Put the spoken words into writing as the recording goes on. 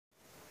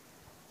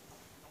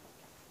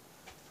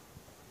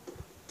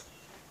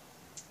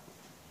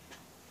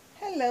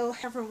Hello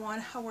everyone,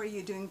 how are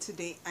you doing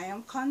today? I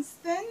am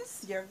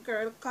Constance, your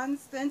girl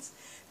Constance.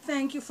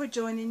 Thank you for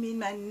joining me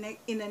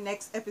in the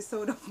next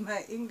episode of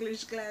my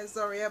English class.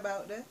 Sorry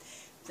about that.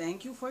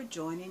 Thank you for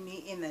joining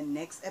me in the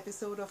next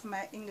episode of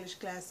my English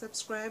class,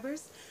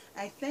 subscribers.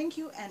 I thank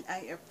you and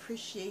I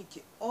appreciate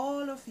you,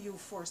 all of you,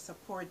 for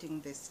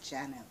supporting this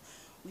channel.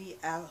 We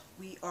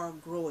are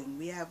growing.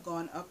 We have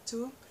gone up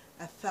to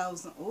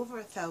over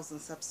 1,000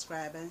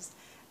 subscribers,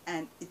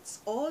 and it's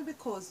all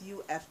because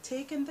you have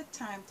taken the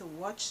time to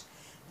watch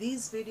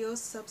these videos,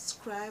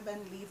 subscribe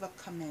and leave a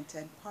comment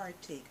and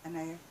partake, and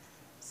I am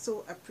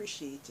so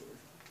appreciative.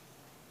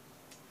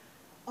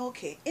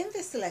 Okay, in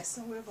this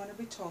lesson we're going to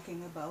be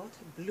talking about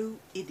blue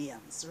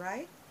idioms,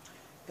 right?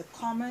 The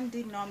common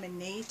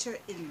denominator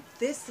in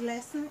this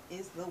lesson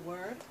is the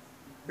word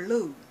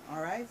blue.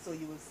 All right, so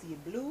you will see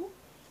blue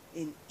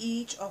in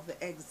each of the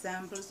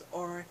examples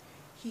or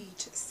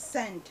each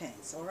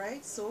sentence. All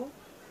right, so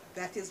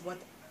that is what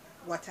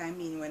I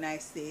mean when I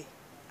say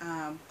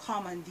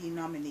common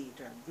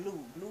denominator.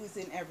 Blue is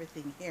in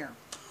everything here.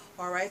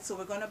 Alright, so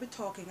we're going to be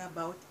talking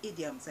about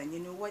idioms, and you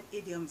know what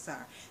idioms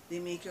are. They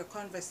make your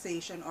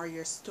conversation or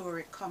your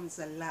story comes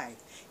alive.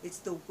 It's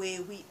the way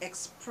we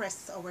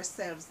express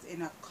ourselves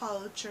in a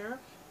culture,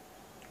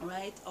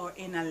 right, or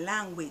in a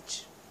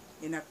language.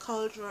 In a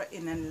culture,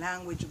 in a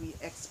language, we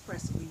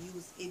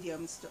use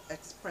idioms to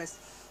express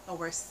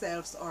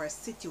ourselves or a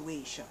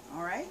situation.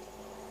 Alright,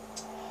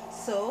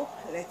 so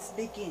let's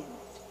begin.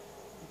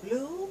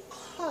 Blue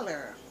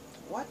collar.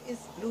 What is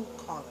blue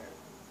collar?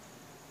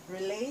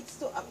 Relates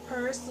to a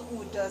person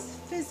who does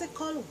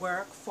physical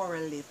work for a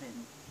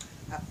living.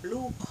 A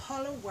blue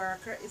collar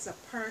worker is a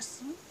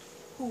person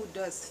who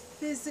does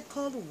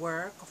physical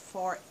work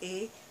for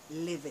a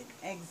living.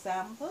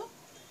 Example,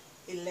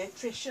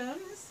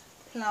 electricians,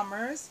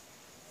 plumbers,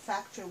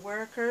 factory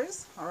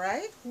workers.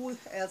 Alright, who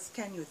else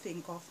can you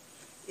think of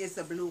is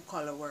a blue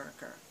collar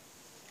worker?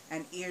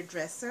 An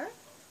hairdresser,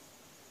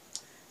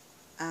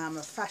 a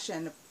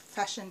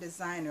fashion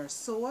designer,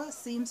 sewer,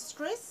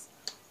 seamstress.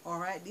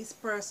 Alright, these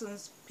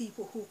persons,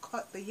 people who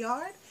cut the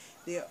yard,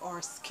 they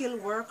are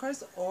skilled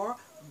workers or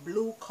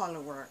blue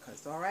collar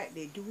workers. Alright,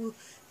 they do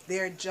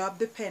their job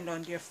depend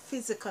on their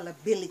physical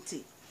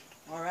ability.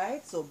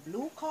 Alright, so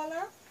blue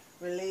collar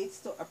relates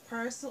to a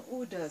person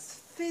who does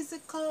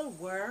physical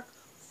work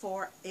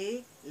for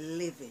a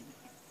living.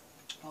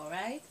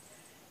 Alright,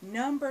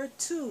 number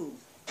 2,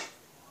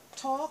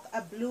 talk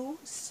a blue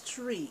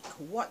streak.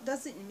 What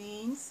does it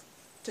mean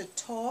to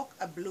talk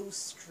a blue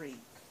streak?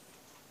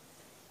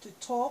 To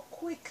talk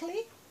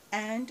quickly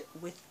and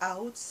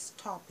without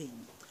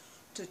stopping.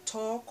 To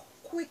talk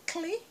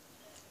quickly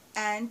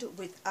and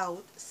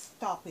without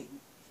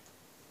stopping.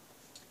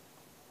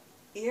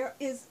 Here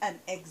is an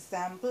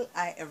example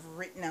I have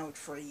written out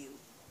for you.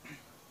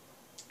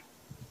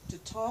 To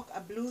talk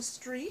a blue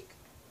streak,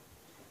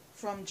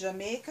 from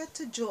Jamaica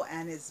to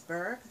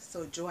Johannesburg.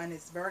 So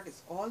Johannesburg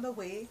is all the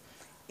way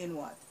in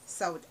what?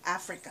 South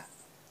Africa.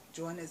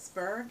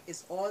 Johannesburg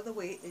is all the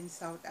way in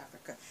South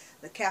Africa,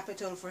 the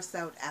capital for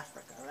South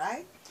Africa,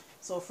 right?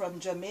 So from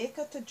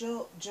Jamaica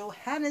to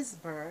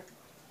Johannesburg,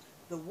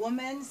 the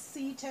woman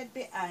seated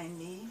behind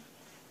me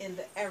in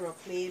the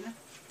aeroplane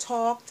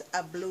talked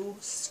a blue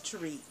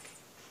streak.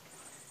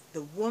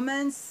 The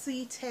woman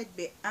seated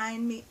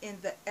behind me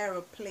in the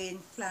aeroplane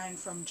flying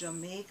from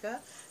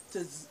Jamaica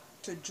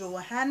to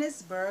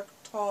Johannesburg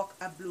talk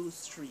a blue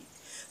streak.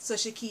 So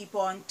she keep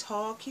on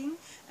talking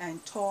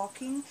and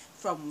talking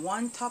from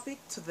one topic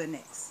to the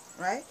next,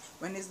 right?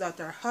 When it's not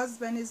her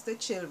husband, it's the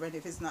children.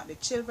 If it's not the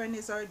children,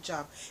 it's her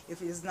job.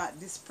 If it is not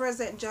this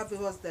present job, it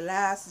was the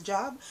last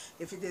job.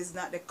 If it is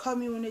not the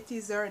community,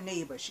 it's her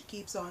neighbor. She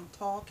keeps on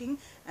talking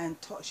and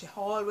she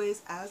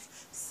always has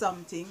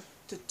something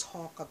to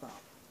talk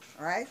about,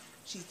 all right?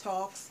 She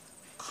talks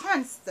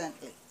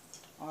constantly,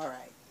 all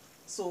right?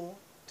 So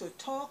to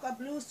talk a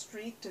blue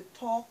streak, to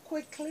talk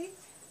quickly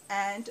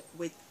and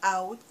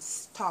without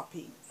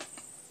stopping.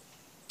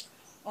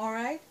 All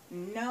right,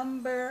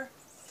 number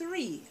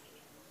 3,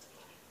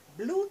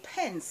 blue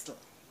pencil.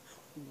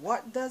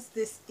 What does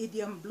this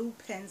idiom blue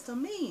pencil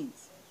mean?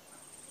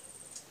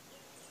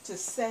 To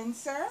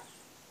censor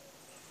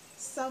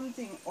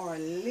something or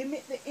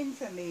limit the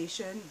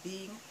information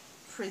being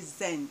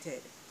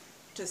presented.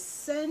 To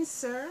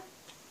censor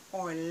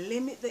or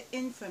limit the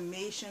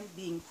information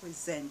being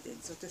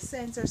presented. So to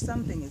censor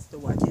something is to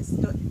what? Is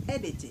to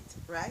edit it,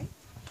 right?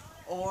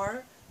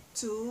 Or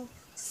to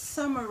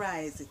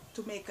summarize it,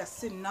 to make a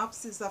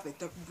synopsis of it,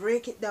 to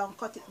break it down,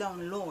 cut it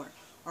down lower.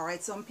 All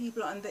right, some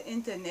people on the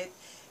internet,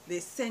 they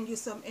send you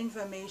some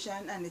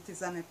information and it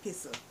is an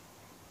epistle,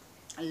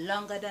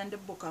 longer than the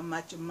book of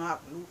Matthew,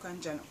 Mark, Luke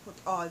and John put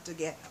all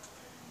together,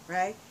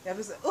 right? You have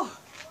to say, oh,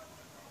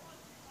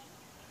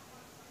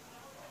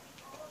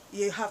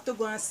 you have to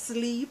go and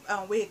sleep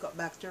and wake up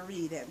back to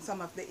read them,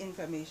 some of the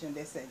information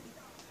they send you.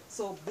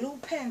 So blue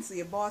pencil,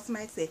 your boss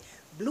might say,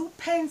 blue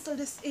pencil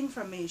this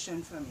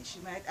information for me. She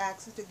might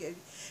ask you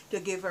to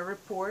give a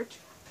report,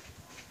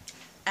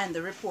 and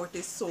the report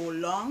is so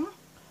long,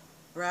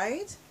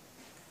 right?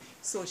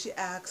 So she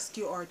asks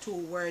you or two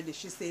words.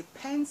 She say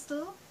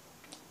pencil,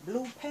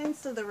 blue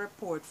pencil the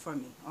report for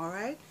me.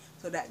 Alright?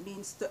 So that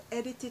means to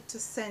edit it, to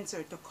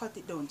censor, to cut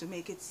it down, to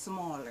make it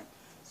smaller.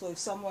 So if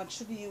someone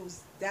should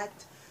use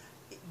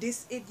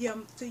this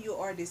idiom to you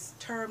or this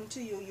term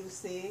to you, you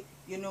say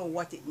you know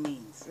what it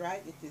means,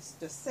 right? It is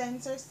to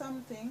censor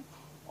something,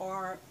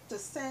 or to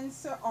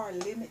censor or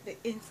limit the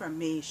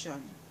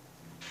information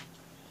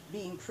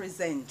being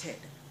presented,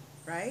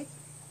 right?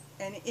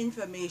 Any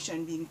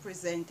information being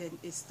presented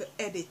is to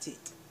edit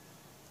it,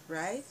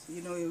 right?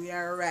 You know, you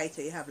are a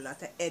writer, you have a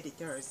lot of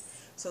editors.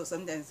 So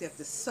sometimes you have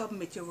to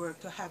submit your work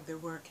to have the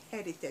work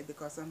edited,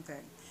 because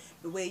sometimes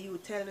the way you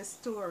tell a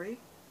story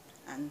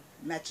and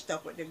matched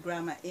up with the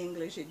grammar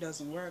English, it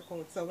doesn't work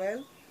out so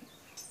well.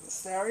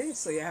 Sorry,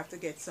 so you have to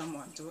get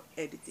someone to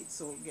edit it.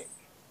 So get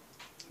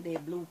the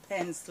blue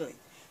pencil it.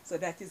 So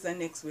that is the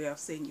next way of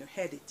saying you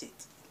edit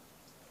it.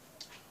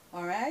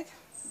 Alright,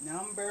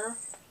 number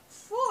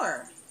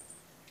 4.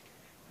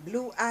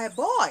 Blue eye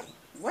boy.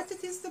 What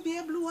it is to be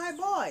a blue eye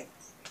boy?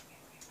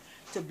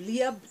 To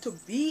be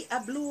a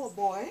blue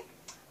boy,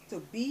 to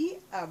be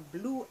a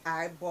blue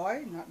eye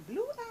boy, not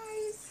blue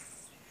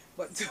eyes,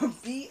 but to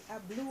be a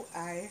blue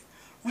eye,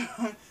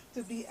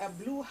 to be a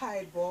blue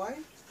eye boy,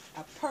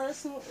 a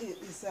person who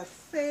is a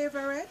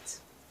favorite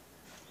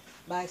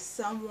by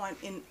someone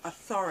in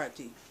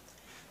authority.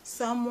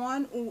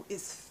 Someone who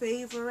is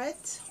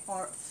favorite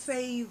or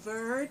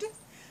favored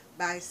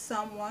by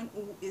someone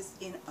who is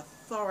in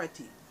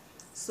authority.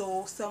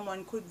 So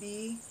someone could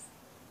be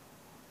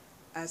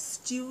a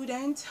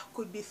student,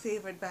 could be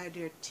favored by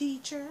their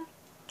teacher,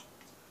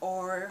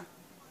 or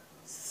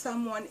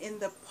someone in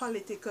the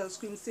political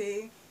screen.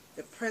 Say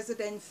the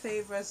president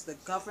favors the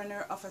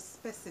governor of a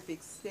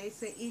specific state.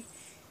 Say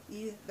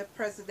the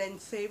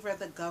president favors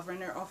the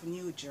governor of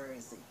New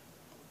Jersey.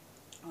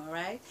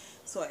 Alright,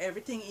 so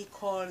everything he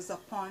calls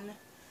upon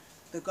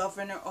the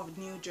governor of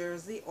New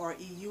Jersey, or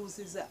he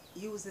uses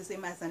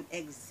him as an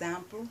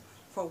example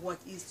for what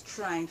he's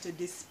trying to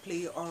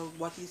display or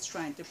what he's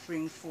trying to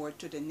bring forth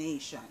to the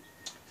nation.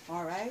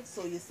 Alright,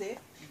 so you say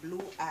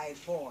blue eye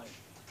boy.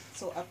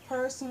 So a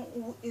person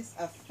who is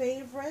a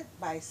favorite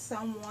by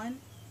someone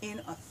in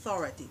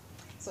authority.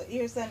 So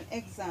here's an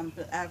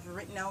example I've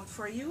written out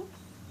for you.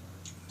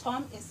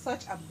 Tom is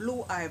such a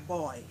blue eye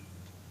boy.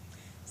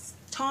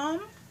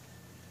 Tom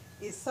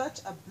is such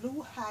a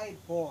blue eye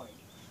boy.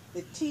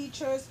 The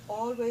teachers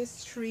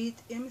always treat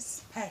him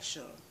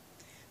special.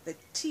 The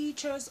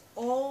teachers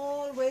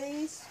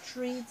always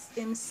treat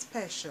him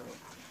special.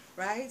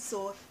 Right?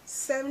 So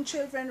 7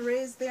 children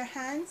raise their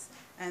hands,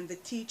 and the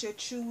teacher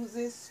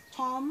chooses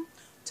Tom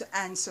to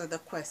answer the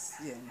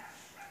question.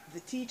 The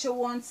teacher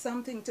wants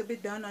something to be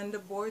done on the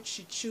board,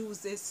 she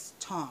chooses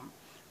Tom.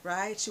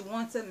 Right? She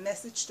wants a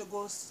message to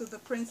go to the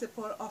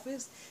principal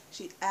office,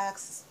 she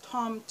asks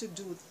Tom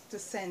to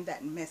send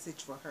that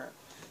message for her.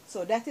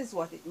 So that is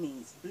what it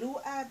means. Blue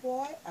eye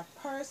boy, a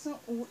person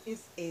who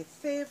is a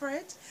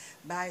favorite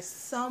by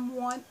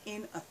someone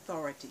in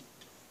authority.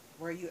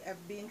 Were you ever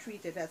being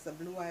treated as a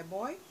blue eye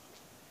boy?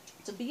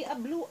 To be a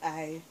blue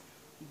eye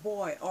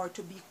boy, or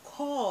to be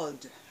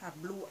called a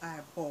blue eye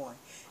boy,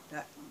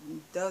 that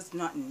does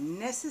not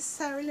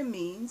necessarily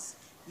means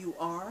you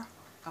are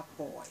a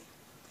boy.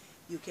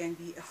 You can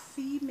be a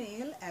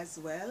female as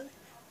well,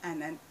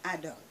 and an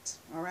adult.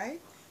 Alright,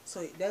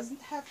 so it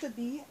doesn't have to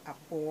be a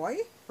boy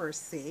per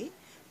se,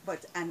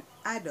 but an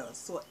adult.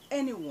 So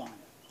anyone,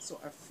 so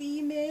a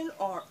female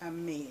or a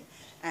male,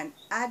 an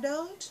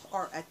adult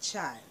or a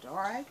child.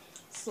 Alright,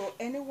 so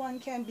anyone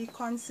can be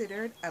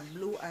considered a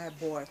blue eye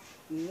boy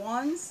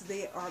once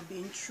they are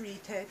being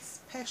treated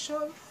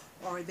special,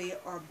 or they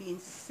are being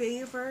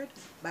favored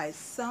by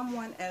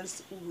someone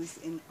else who is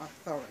in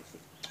authority.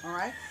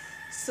 Alright,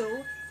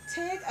 so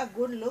take a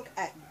good look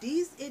at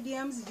these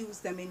idioms. Use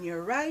them in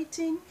your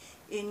writing,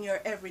 in your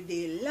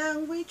everyday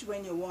language,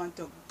 when you want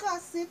to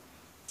gossip.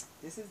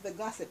 This is the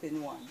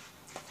gossiping one.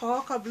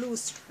 Talk a blue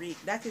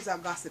streak. That is a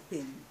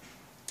gossiping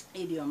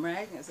idiom,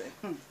 right? You say,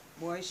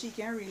 boy, she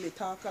can really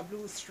talk a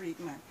blue streak,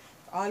 man.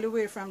 All the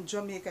way from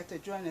Jamaica to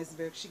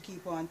Johannesburg, she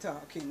keep on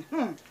talking.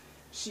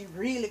 She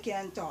really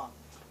can talk.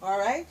 All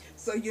right,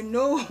 so you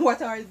know what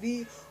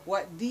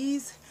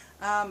these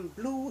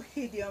blue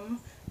idiom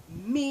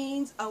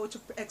means, how to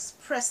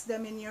express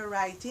them in your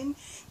writing.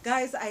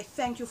 Guys, I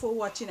thank you for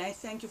watching. I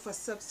thank you for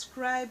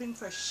subscribing,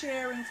 for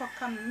sharing, for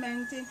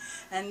commenting,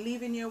 and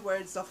leaving your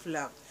words of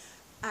love.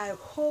 I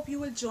hope you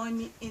will join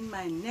me in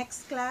my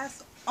next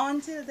class.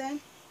 Until then,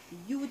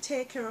 you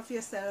take care of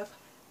yourself,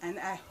 and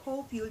I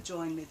hope you'll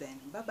join me then.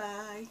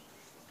 Bye-bye.